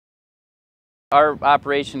Our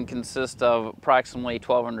operation consists of approximately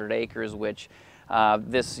 1,200 acres, which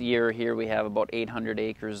this year here we have about 800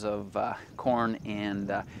 acres of corn and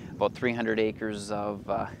about 300 acres of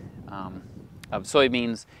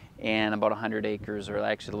soybeans, and about 100 acres, or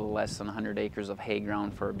actually a little less than 100 acres of hay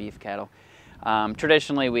ground for beef cattle.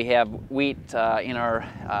 Traditionally we have wheat in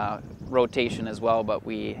our rotation as well, but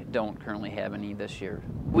we don't currently have any this year.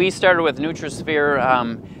 We started with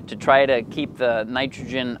NutriSphere to try to keep the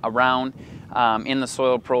nitrogen around in the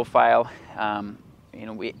soil profile.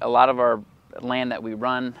 A lot of our land that we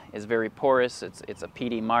run is very porous. It's a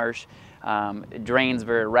peaty marsh. It drains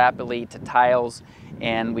very rapidly to tiles,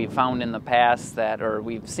 and we've found in the past that, or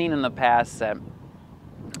we've seen in the past that,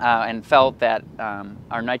 and felt that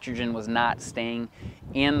our nitrogen was not staying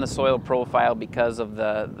in the soil profile because of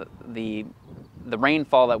the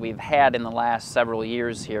rainfall that we've had in the last several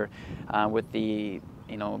years here, with the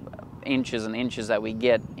inches and inches that we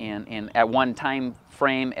get in at one time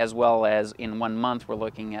frame, as well as in 1 month we're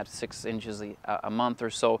looking at 6 inches a month or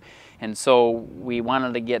so. And so we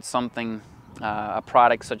wanted to get something, a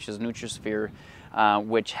product such as NutriSphere,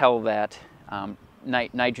 which held that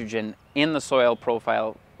nitrogen in the soil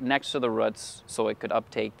profile next to the roots, so it could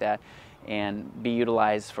uptake that and be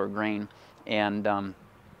utilized for grain. And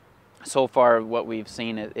so far what we've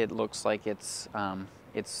seen, it looks like it's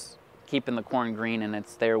keeping the corn green, and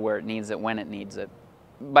it's there where it needs it when it needs it.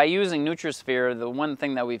 By using NutriSphere, the one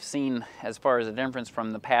thing that we've seen as far as a difference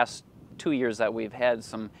from the past 2 years that we've had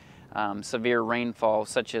some severe rainfall,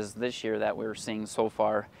 such as this year that we're seeing so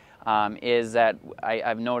far, is that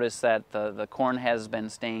I've noticed that the corn has been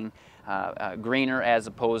staying greener as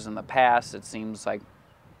opposed in the past. It seems like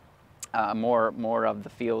more of the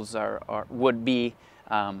fields would be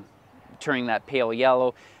turning that pale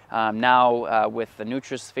yellow. Now with the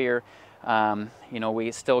NutriSphere,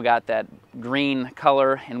 we still got that green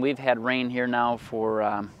color, and we've had rain here now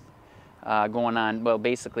for going on, well,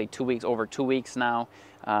 basically 2 weeks, over 2 weeks now,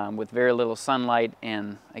 with very little sunlight.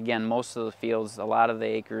 And again, most of the fields, a lot of the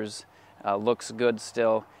acres looks good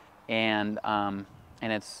still, and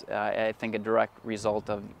it's I think a direct result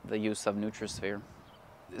of the use of NutriSphere.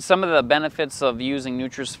 Some of the benefits of using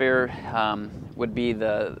NutriSphere would be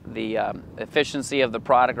the efficiency of the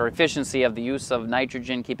product, or efficiency of the use of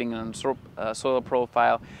nitrogen, keeping it in the soil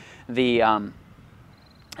profile, the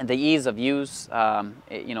ease of use.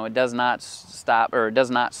 It does not stop, or it does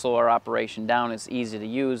not slow our operation down. It's easy to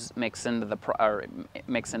use, mix into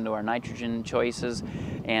our nitrogen choices,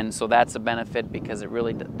 and so that's a benefit, because it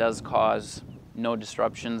really does cause no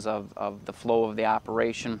disruptions of the flow of the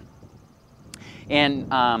operation. And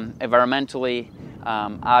environmentally,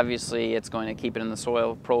 obviously it's going to keep it in the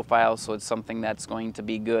soil profile, so it's something that's going to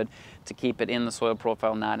be good to keep it in the soil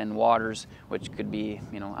profile, not in waters, which could be,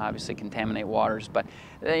 obviously contaminate waters. But,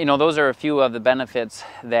 those are a few of the benefits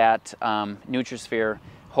that NutriSphere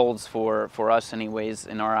holds for us anyways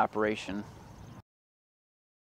in our operation.